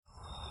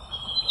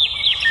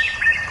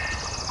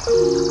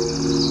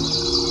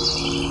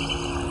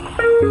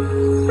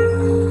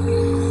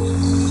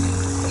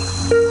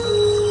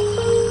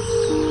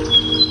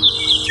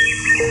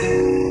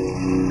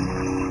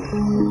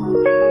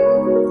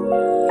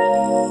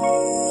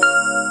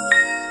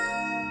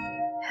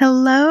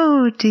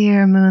Hello,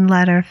 dear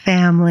Moonletter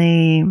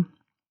family.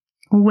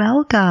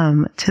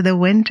 Welcome to the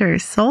winter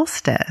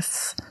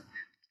solstice.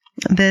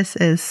 This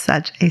is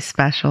such a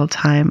special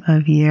time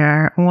of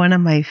year, one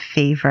of my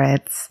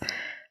favorites.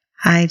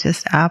 I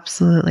just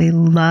absolutely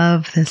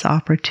love this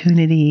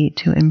opportunity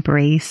to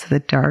embrace the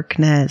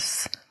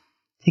darkness,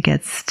 to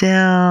get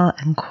still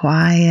and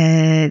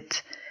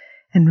quiet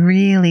and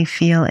really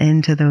feel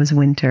into those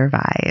winter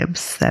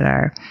vibes that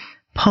are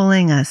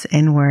pulling us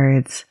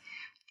inwards.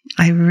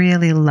 I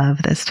really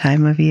love this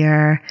time of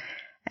year,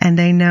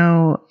 and I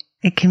know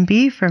it can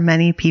be for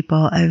many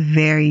people a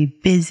very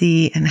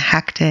busy and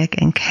hectic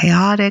and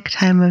chaotic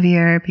time of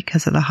year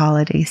because of the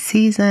holiday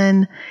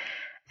season,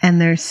 and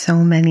there's so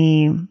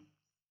many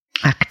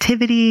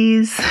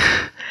activities,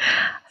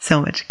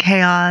 so much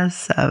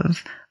chaos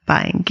of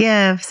buying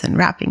gifts and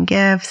wrapping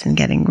gifts and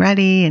getting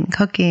ready and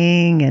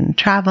cooking and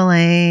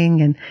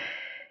traveling, and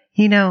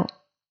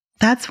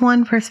that's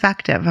one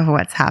perspective of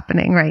what's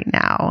happening right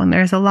now. And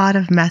there's a lot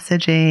of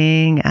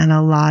messaging and a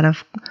lot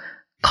of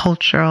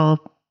cultural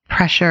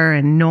pressure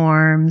and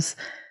norms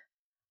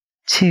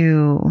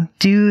to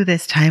do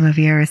this time of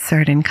year a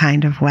certain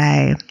kind of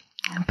way.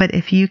 But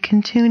if you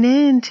can tune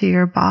in to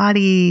your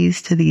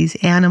bodies, to these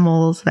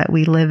animals that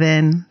we live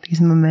in,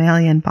 these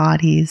mammalian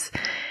bodies,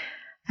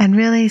 and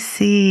really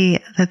see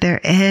that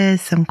there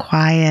is some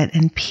quiet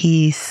and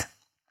peace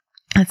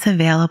that's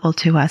available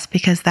to us,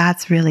 because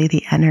that's really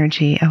the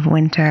energy of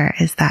winter,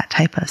 is that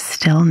type of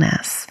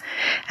stillness.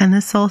 And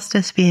the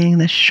solstice being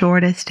the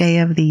shortest day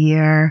of the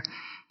year,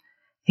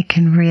 it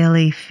can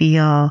really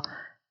feel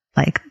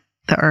like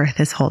the earth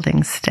is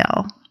holding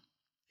still.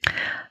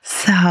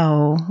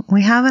 So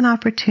we have an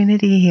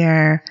opportunity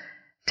here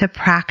to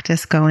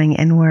practice going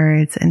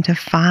inwards and to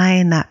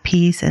find that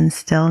peace and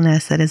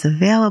stillness that is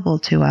available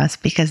to us,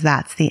 because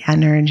that's the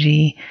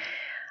energy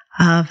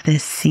of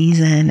this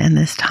season and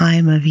this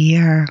time of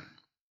year.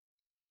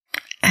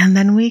 And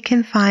then we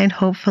can find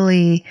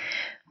hopefully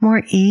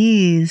more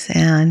ease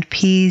and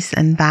peace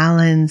and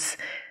balance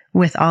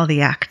with all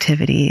the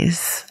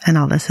activities and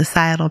all the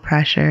societal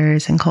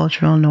pressures and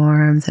cultural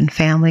norms and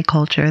family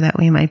culture that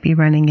we might be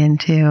running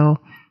into.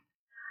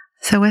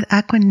 So with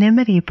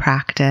equanimity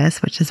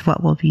practice, which is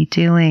what we'll be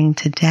doing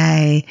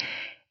today,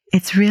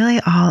 it's really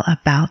all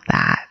about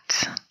that.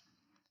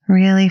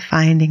 Really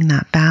finding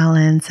that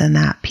balance and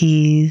that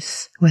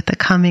peace with the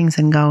comings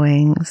and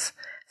goings.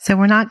 So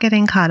we're not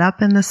getting caught up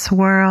in the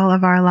swirl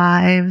of our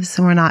lives.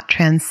 We're not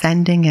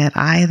transcending it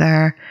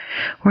either.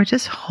 We're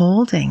just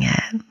holding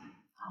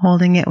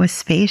it with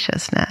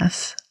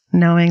spaciousness,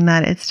 knowing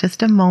that it's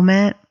just a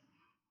moment,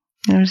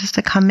 just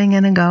a coming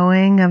and a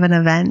going of an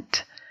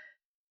event.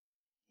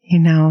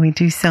 We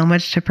do so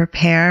much to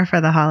prepare for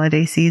the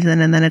holiday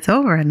season, and then it's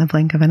over in the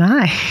blink of an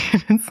eye.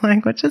 It's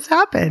like, what just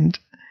happened?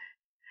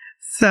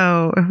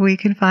 So if we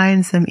can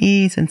find some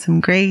ease and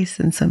some grace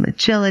and some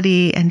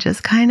agility and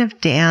just kind of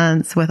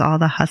dance with all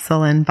the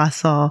hustle and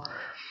bustle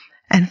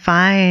and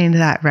find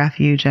that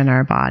refuge in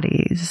our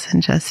bodies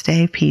and just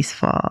stay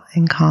peaceful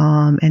and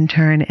calm and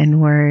turn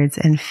inwards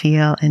and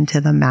feel into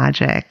the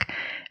magic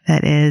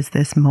that is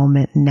this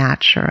moment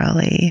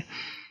naturally.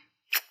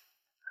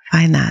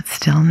 Find that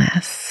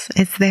stillness.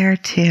 It's there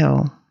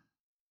too.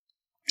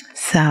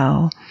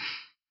 So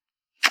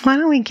why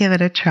don't we give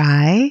it a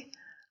try?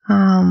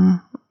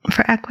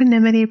 For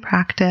equanimity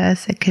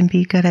practice, it can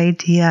be a good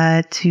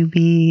idea to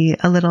be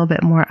a little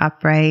bit more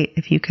upright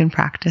if you can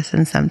practice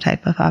in some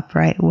type of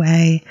upright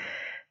way.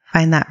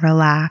 Find that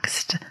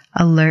relaxed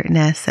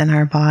alertness in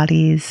our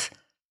bodies.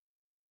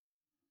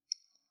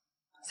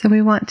 So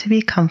we want to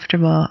be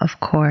comfortable,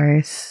 of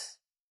course.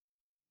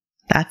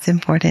 That's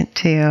important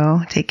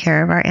too. Take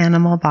care of our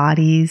animal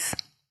bodies.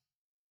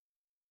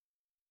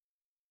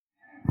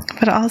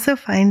 But also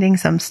finding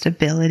some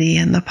stability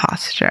in the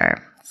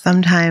posture.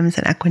 Sometimes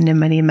an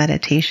equanimity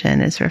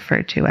meditation is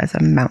referred to as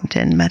a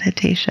mountain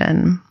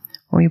meditation.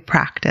 We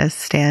practice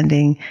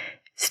standing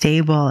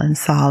stable and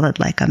solid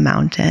like a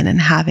mountain and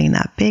having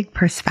that big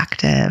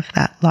perspective,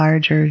 that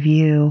larger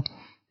view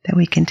that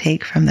we can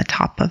take from the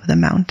top of the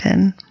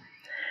mountain.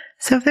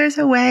 So if there's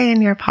a way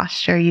in your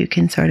posture you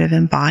can sort of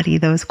embody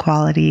those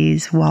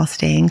qualities while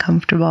staying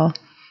comfortable,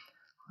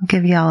 I'll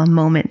give you all a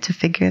moment to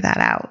figure that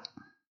out.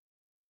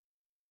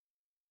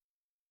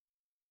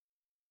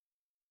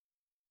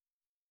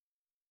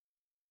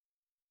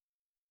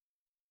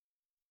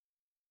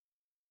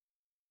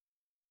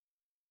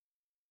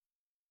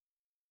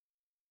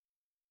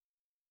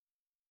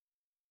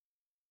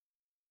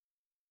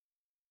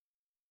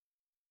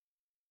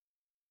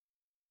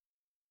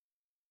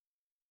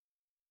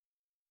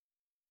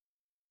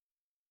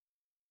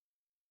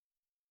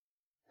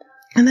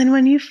 And then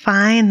when you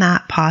find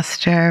that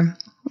posture,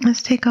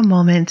 let's take a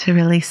moment to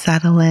really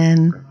settle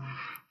in,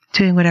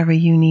 doing whatever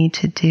you need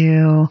to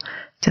do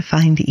to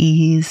find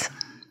ease,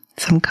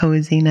 some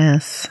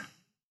coziness.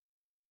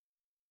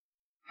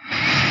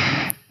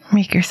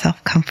 Make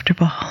yourself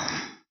comfortable.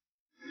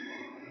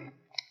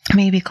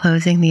 Maybe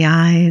closing the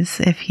eyes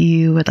if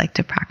you would like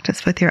to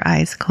practice with your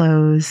eyes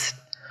closed.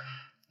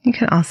 You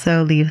can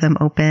also leave them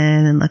open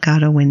and look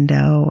out a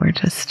window, or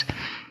just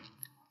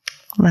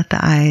let the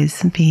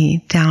eyes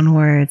be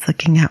downwards,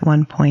 looking at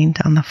one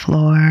point on the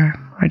floor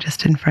or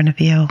just in front of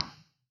you.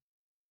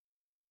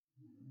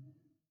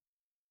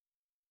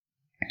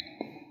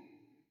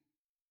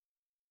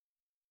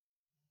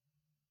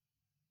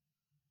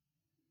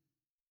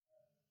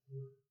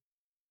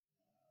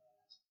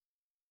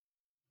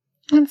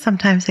 And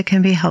sometimes it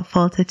can be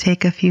helpful to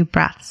take a few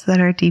breaths that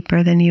are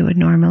deeper than you would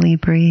normally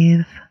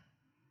breathe.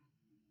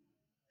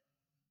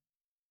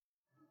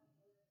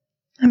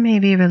 And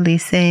maybe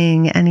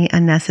releasing any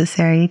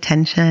unnecessary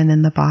tension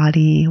in the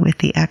body with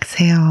the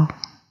exhale.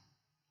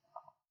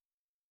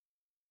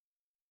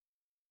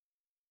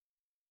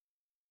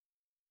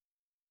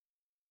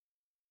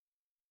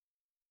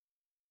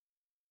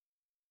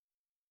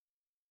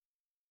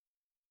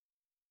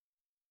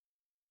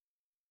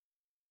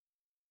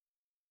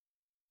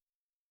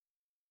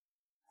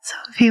 So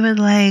if you would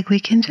like, we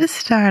can just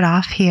start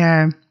off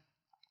here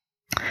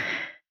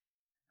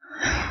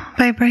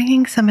by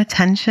bringing some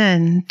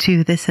attention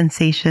to the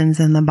sensations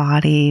in the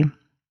body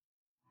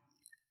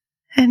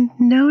and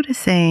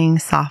noticing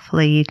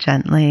softly,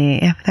 gently,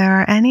 if there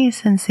are any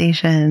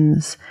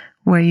sensations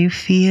where you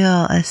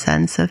feel a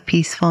sense of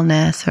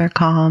peacefulness or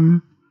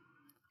calm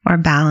or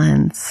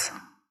balance.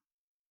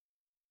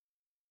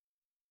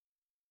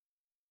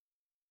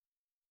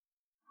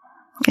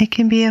 It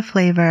can be a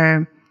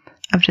flavor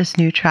of just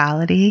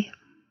neutrality,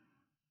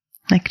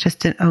 like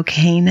just an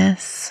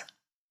okayness.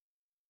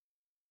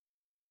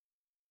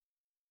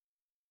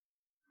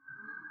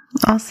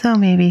 Also,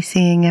 maybe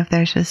seeing if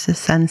there's just a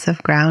sense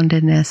of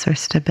groundedness or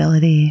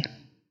stability,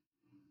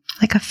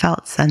 like a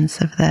felt sense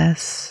of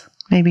this.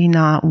 Maybe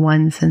not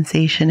one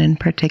sensation in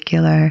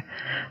particular,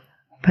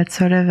 but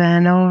sort of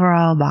an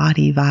overall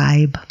body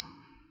vibe.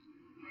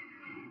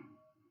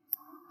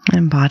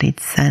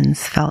 Embodied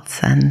sense, felt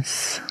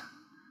sense.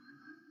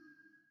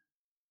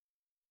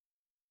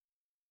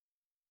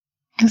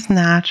 This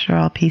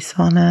natural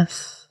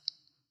peacefulness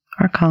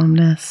or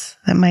calmness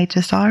that might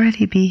just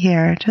already be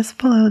here, just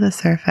below the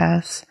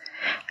surface,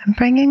 and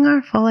bringing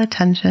our full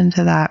attention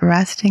to that,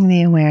 resting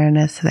the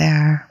awareness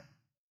there.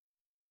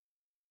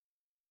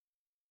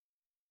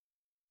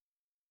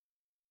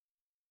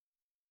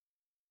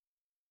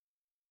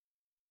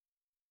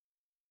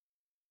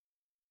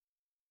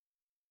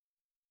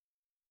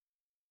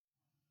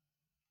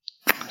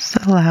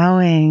 Just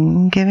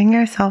allowing, giving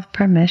yourself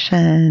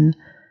permission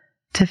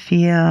to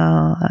feel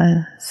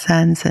a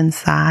sense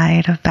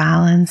inside of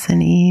balance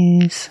and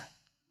ease.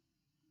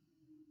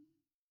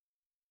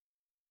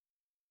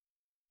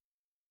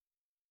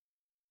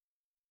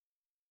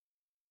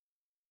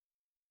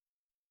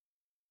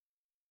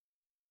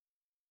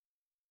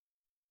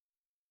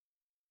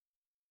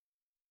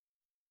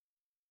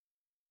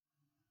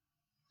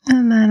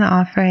 And then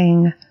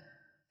offering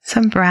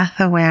some breath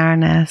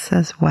awareness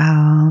as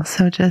well.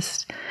 So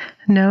just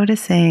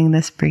noticing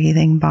this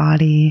breathing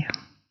body.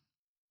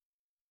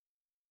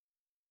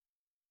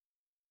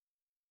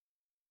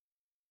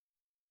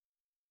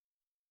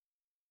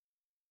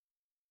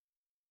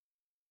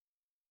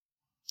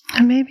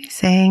 And maybe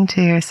saying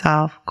to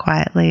yourself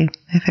quietly,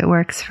 if it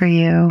works for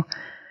you,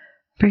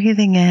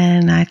 breathing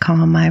in, I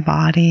calm my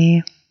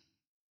body.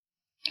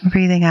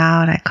 Breathing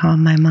out, I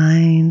calm my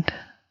mind.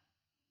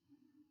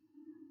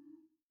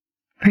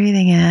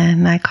 Breathing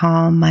in, I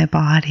calm my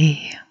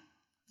body.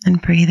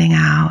 And breathing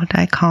out,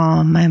 I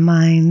calm my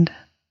mind.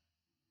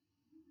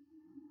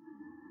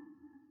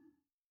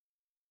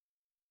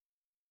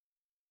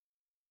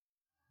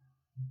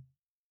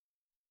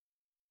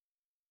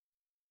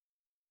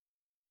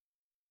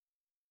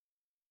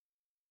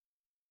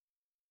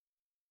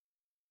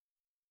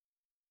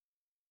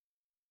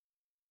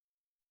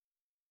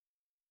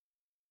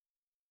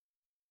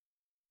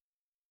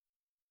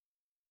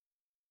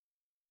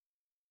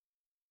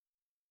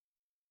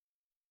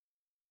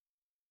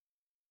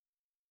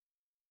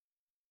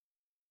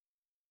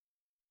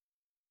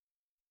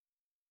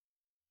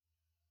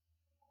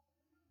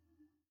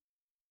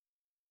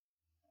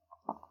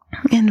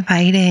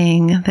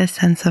 Inviting this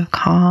sense of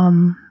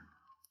calm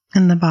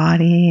in the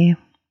body.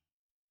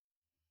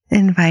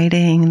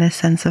 Inviting this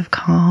sense of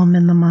calm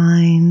in the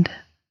mind.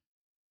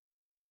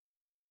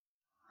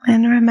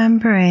 And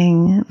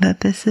remembering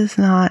that this is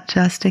not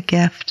just a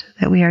gift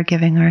that we are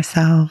giving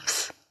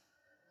ourselves,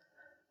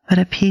 but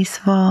a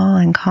peaceful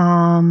and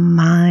calm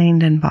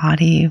mind and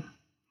body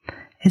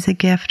is a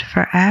gift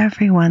for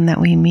everyone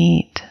that we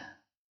meet.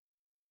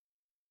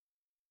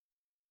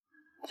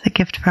 It's a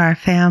gift for our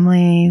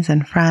families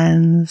and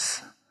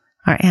friends,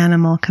 our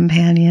animal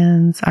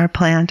companions, our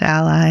plant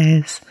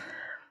allies,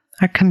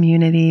 our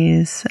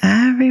communities.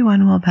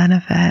 Everyone will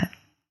benefit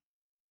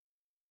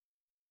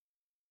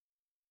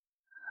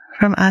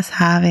from us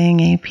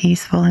having a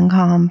peaceful and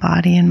calm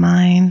body and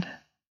mind.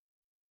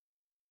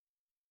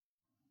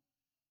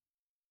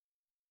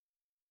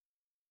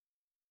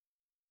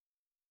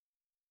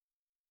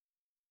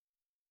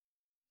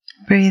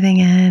 Breathing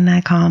in,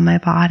 I calm my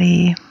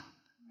body.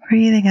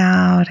 Breathing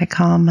out, I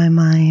calm my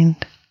mind.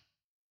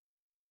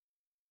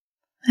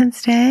 And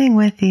staying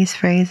with these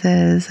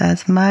phrases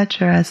as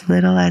much or as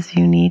little as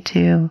you need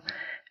to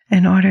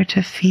in order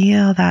to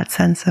feel that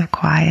sense of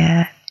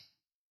quiet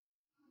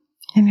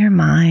in your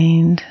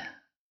mind,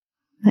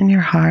 in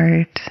your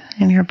heart,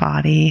 in your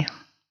body.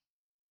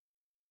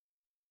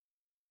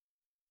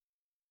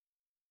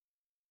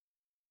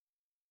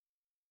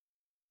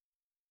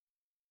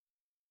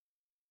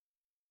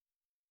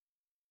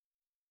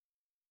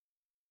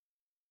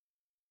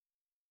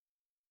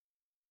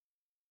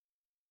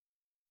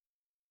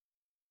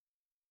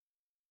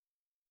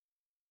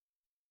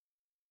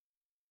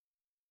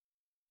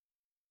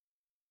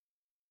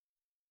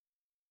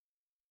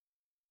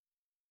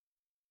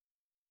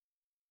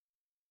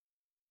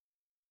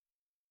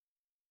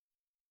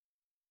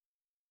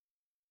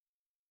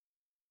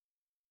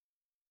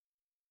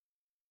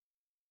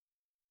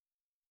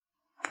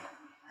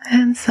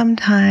 And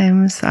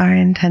sometimes our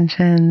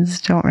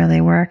intentions don't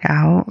really work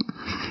out.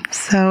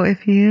 So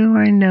if you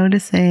are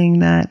noticing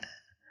that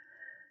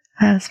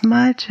as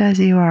much as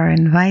you are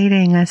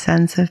inviting a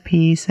sense of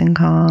peace and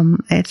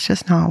calm, it's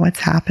just not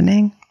what's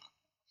happening,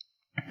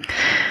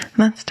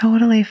 that's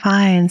totally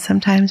fine.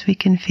 Sometimes we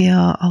can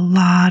feel a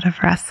lot of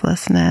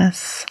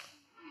restlessness.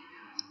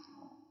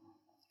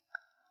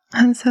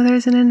 And so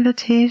there's an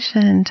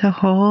invitation to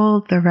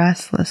hold the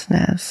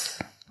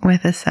restlessness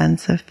with a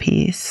sense of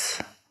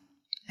peace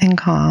and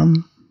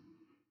calm.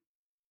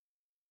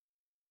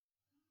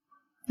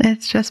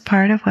 It's just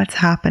part of what's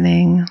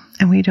happening,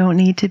 and we don't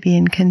need to be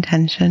in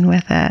contention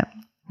with it.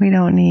 We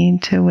don't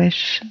need to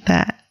wish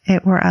that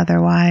it were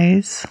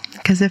otherwise,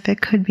 because if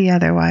it could be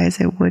otherwise,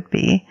 it would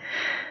be.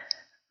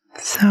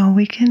 So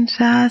we can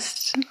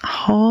just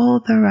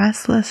hold the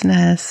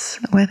restlessness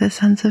with a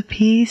sense of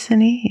peace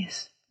and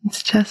ease.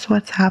 It's just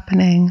what's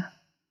happening.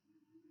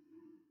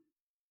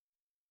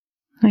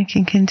 We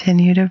can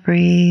continue to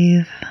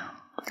breathe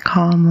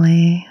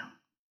calmly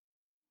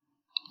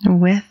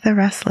with the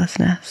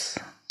restlessness.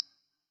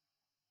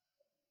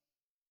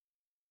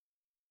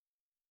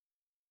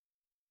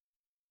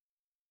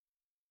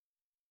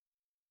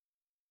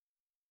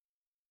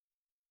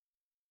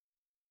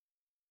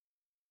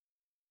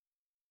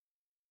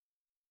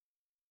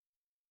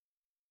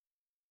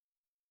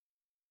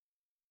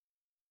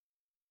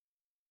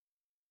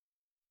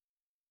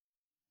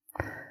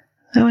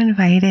 So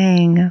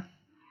inviting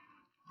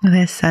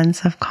this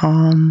sense of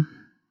calm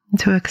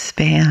to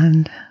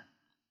expand,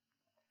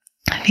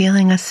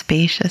 feeling a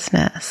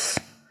spaciousness.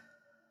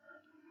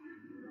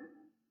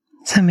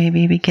 So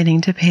maybe beginning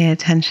to pay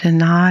attention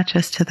not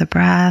just to the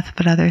breath,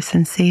 but other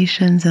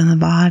sensations in the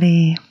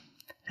body,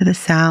 to the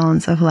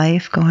sounds of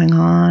life going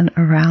on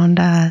around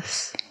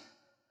us,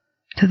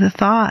 to the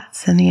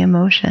thoughts and the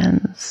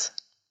emotions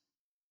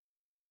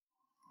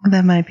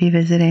that might be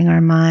visiting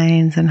our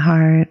minds and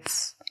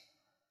hearts.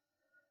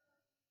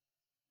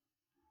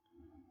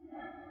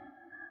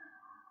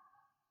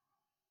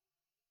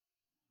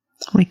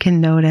 We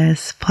can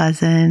notice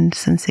pleasant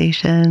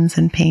sensations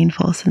and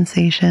painful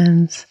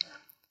sensations,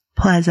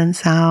 pleasant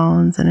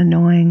sounds and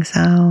annoying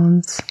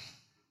sounds,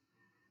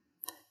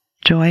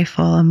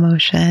 joyful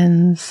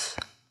emotions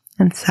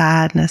and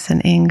sadness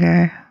and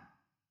anger.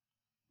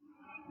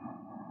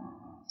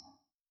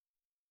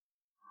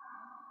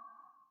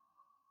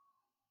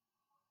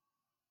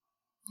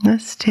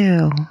 This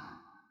too.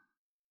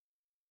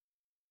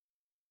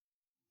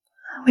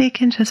 We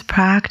can just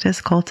practice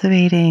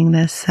cultivating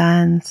this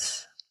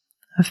sense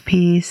of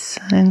peace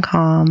and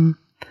calm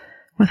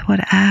with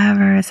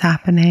whatever is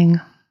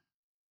happening.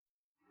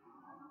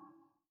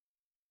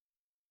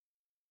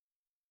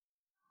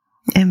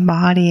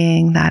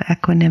 Embodying that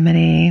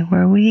equanimity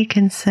where we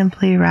can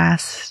simply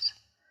rest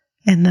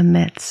in the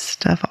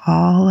midst of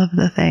all of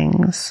the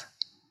things.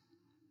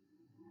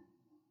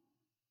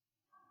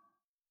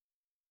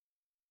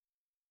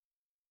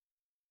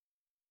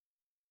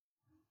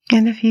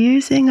 And if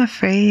using a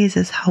phrase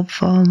is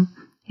helpful,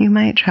 you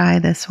might try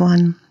this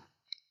one.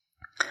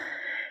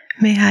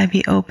 May I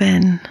be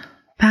open,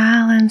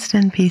 balanced,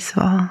 and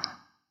peaceful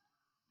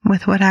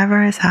with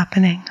whatever is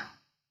happening.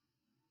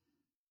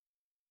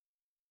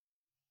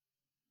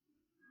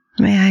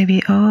 May I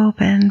be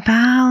open,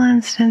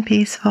 balanced, and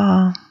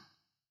peaceful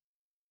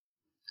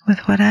with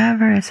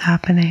whatever is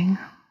happening.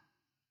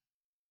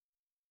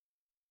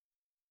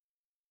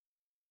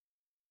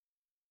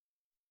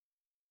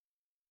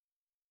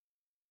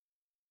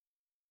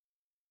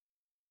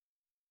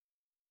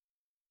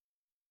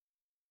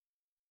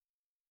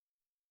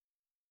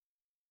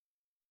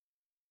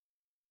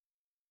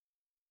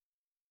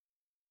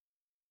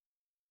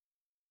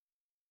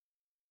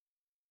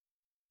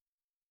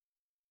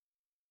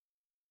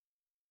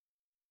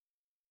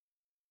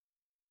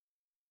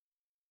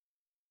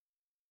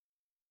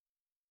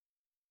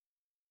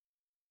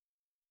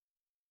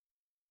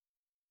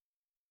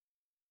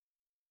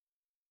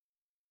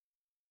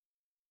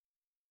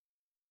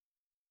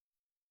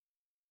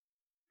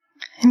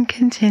 And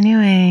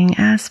continuing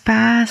as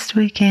best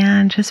we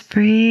can, just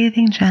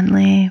breathing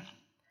gently,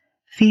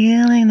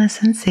 feeling the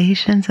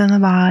sensations in the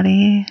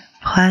body,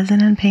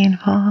 pleasant and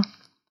painful,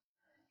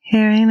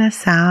 hearing the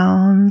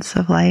sounds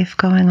of life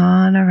going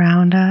on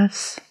around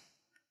us,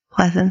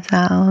 pleasant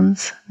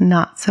sounds,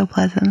 not so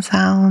pleasant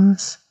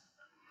sounds,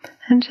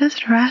 and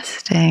just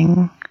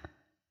resting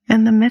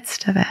in the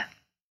midst of it.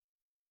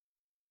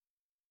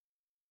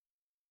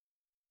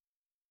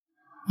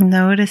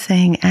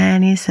 Noticing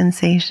any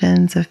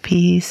sensations of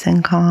peace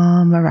and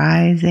calm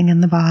arising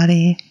in the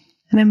body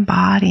and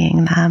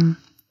embodying them,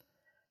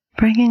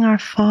 bringing our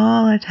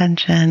full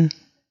attention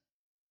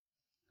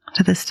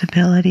to the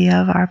stability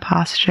of our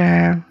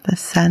posture, the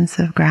sense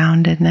of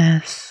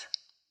groundedness.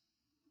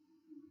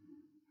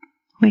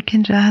 We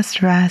can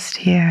just rest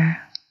here,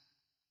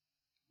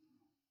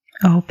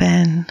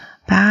 open,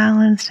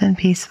 balanced, and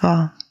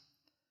peaceful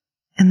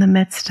in the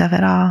midst of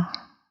it all.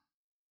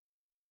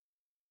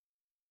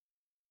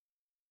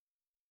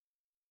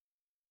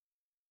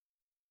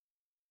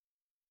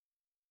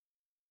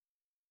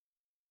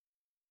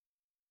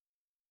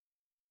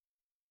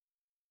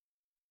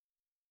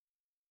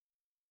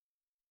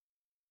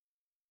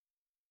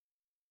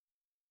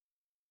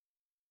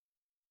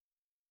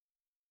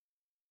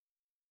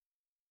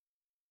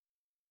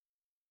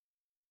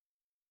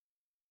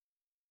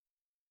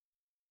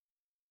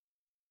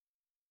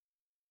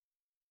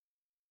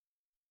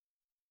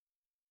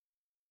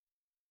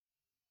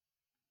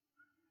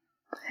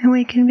 And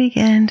we can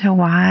begin to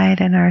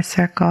widen our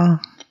circle.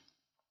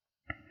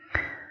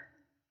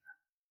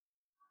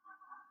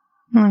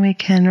 And we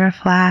can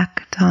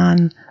reflect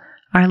on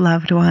our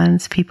loved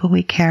ones, people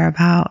we care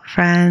about,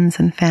 friends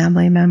and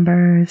family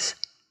members.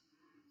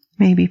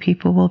 Maybe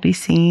people we'll be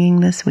seeing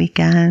this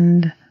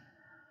weekend.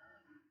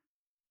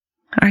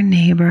 Our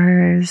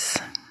neighbors,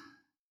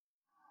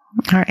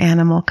 our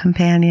animal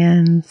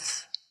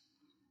companions,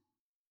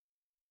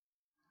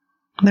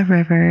 the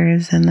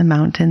rivers and the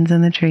mountains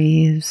and the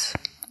trees,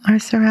 our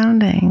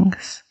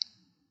surroundings.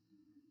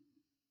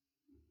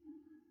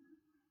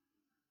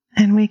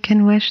 And we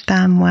can wish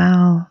them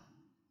well,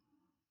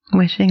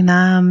 wishing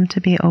them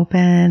to be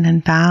open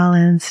and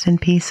balanced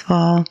and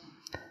peaceful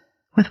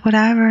with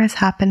whatever is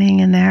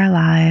happening in their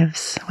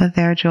lives, with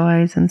their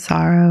joys and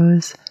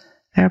sorrows,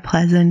 their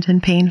pleasant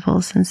and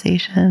painful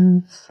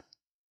sensations,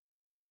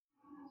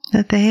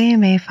 that they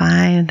may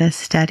find this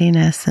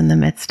steadiness in the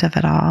midst of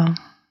it all.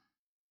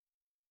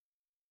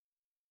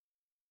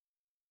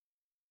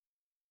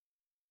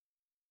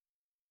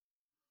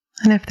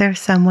 And if there's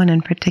someone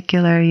in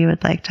particular you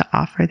would like to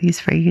offer these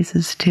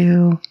phrases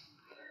to,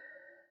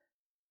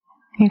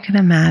 you can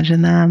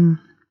imagine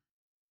them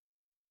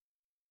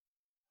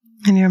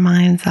in your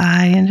mind's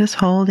eye and just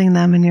holding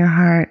them in your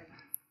heart.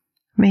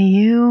 May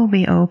you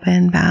be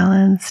open,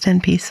 balanced,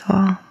 and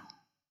peaceful.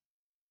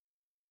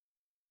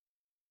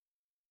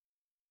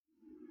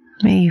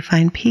 May you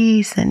find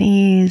peace and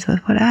ease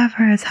with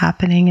whatever is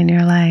happening in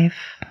your life.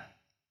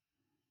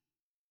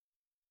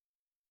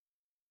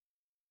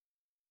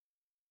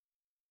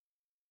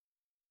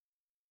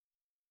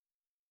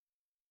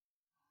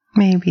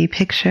 Maybe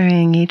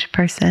picturing each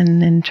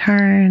person in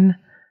turn,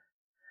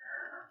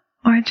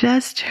 or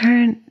just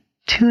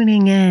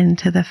tuning in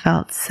to the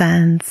felt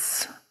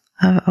sense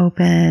of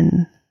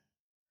open,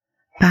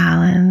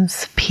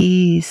 balance,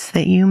 peace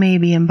that you may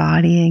be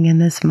embodying in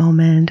this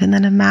moment, and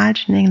then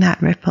imagining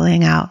that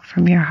rippling out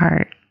from your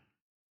heart,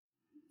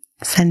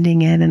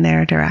 sending it in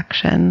their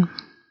direction.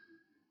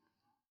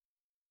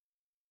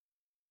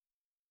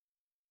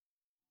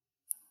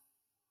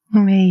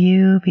 May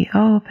you be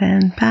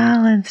open,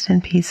 balanced,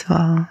 and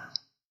peaceful.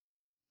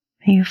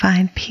 May you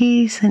find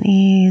peace and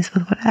ease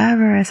with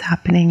whatever is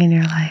happening in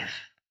your life.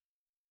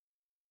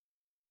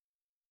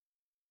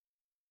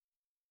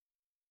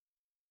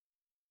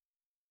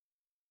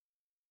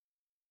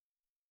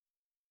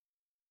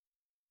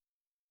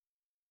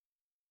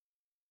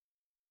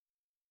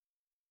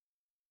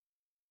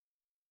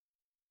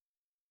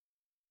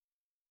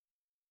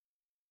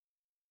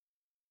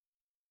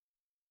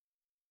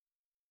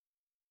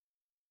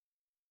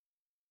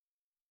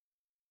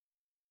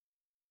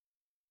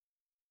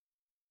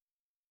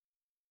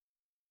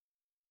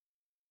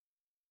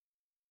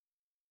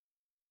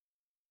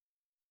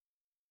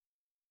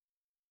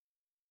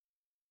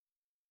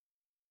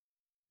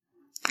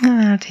 And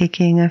now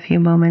taking a few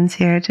moments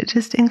here to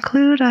just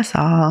include us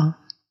all.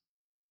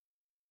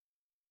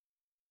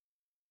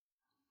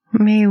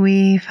 May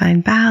we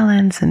find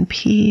balance and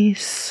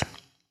peace.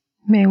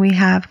 May we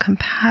have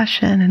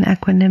compassion and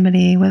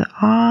equanimity with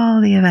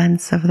all the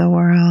events of the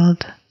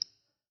world.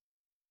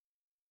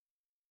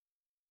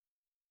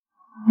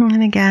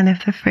 And again,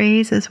 if the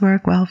phrases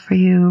work well for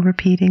you,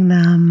 repeating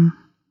them.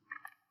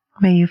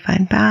 May you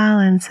find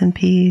balance and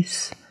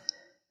peace.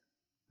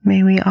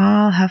 May we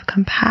all have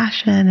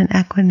compassion and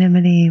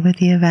equanimity with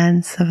the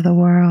events of the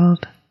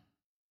world.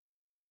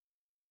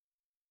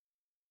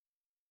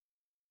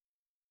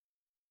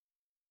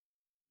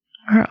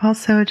 We're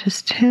also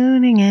just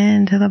tuning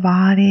into the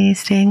body,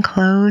 staying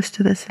close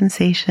to the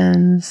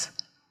sensations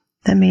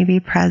that may be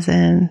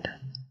present,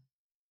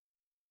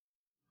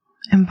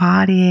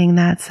 embodying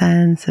that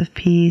sense of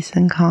peace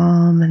and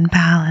calm and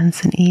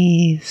balance and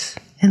ease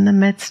in the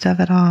midst of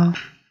it all.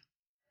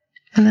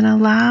 And then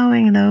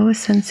allowing those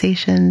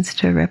sensations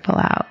to ripple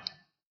out.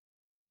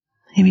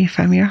 Maybe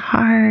from your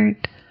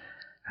heart,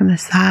 from the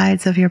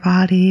sides of your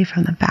body,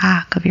 from the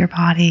back of your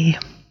body.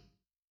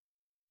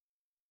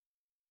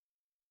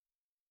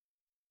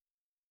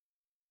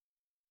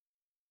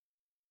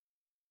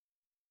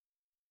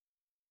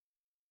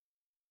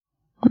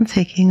 And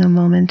taking a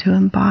moment to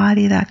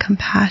embody that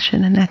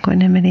compassion and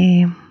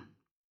equanimity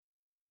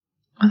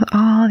with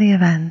all the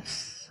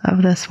events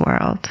of this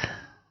world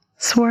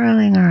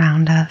swirling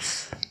around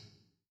us.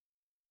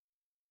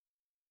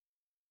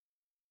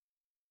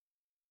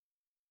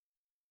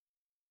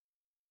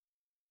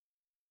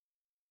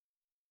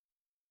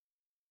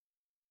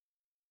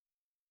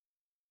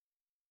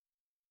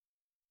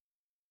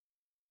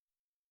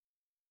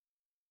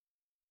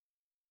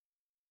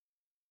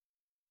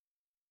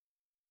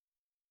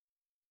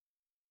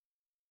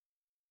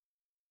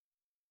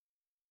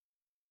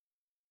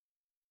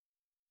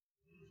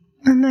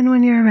 And then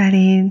when you're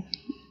ready,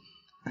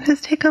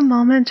 just take a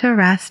moment to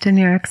rest in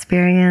your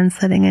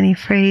experience, letting any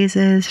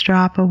phrases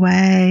drop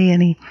away,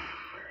 any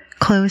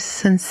close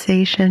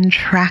sensation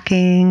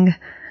tracking,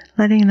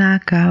 letting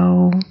that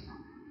go.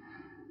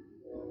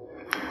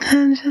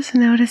 And just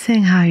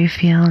noticing how you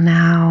feel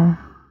now,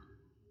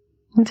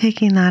 and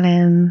taking that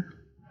in.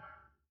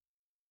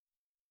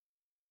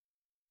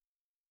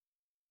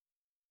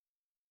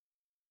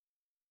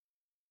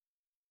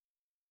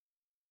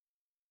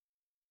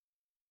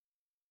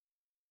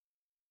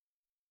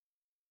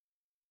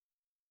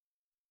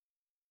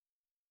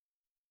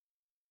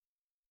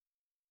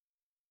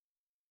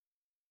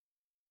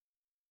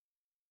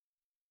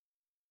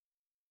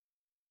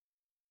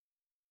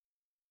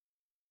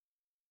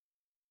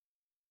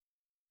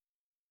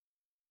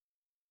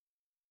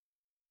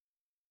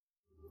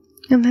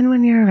 And then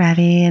when you're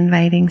ready,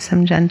 inviting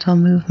some gentle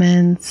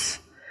movements,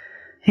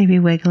 maybe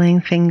wiggling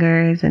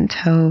fingers and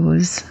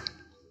toes,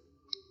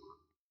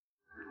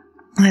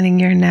 letting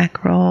your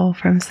neck roll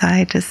from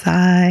side to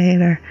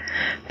side, or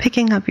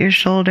picking up your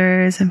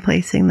shoulders and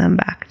placing them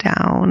back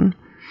down.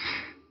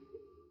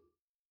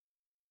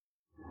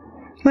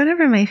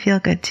 Whatever may feel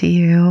good to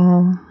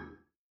you.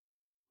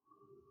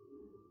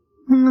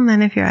 And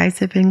then if your eyes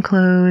have been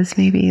closed,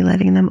 maybe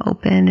letting them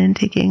open and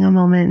taking a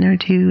moment or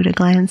two to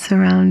glance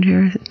around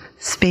your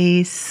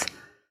space.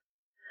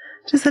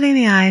 Just letting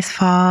the eyes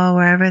fall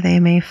wherever they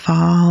may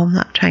fall,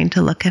 not trying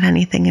to look at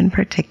anything in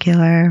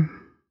particular.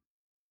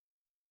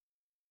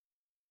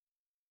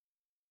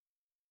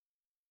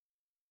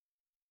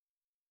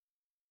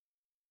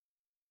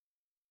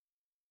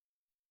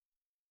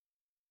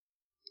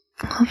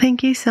 Well,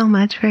 thank you so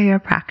much for your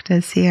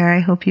practice here. I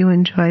hope you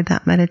enjoyed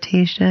that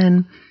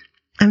meditation.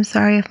 I'm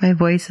sorry if my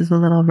voice is a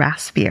little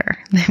raspier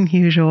than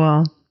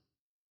usual.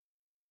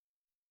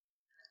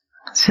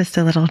 It's just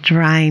a little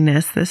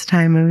dryness this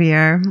time of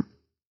year.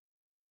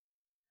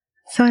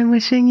 So I'm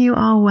wishing you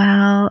all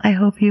well. I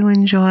hope you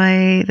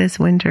enjoy this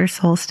winter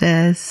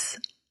solstice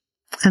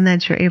and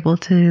that you're able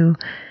to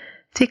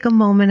take a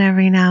moment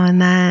every now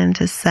and then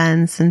to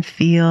sense and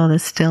feel the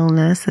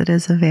stillness that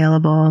is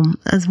available,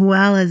 as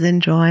well as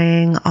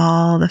enjoying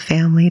all the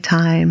family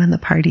time and the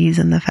parties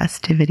and the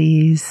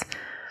festivities.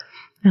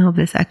 I hope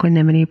this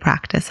equanimity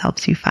practice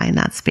helps you find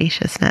that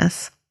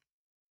spaciousness.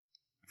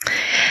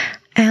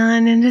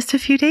 And in just a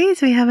few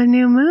days, we have a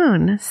new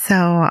moon. So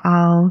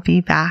I'll be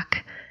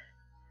back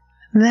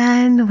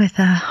then with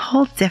a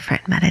whole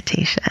different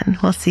meditation.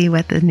 We'll see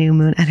what the new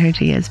moon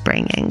energy is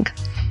bringing.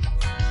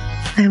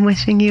 I'm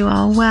wishing you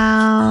all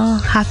well.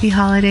 Happy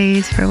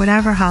holidays for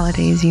whatever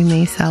holidays you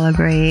may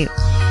celebrate.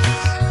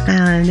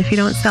 And if you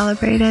don't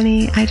celebrate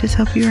any, I just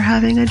hope you're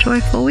having a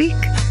joyful week.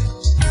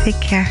 Take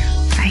care.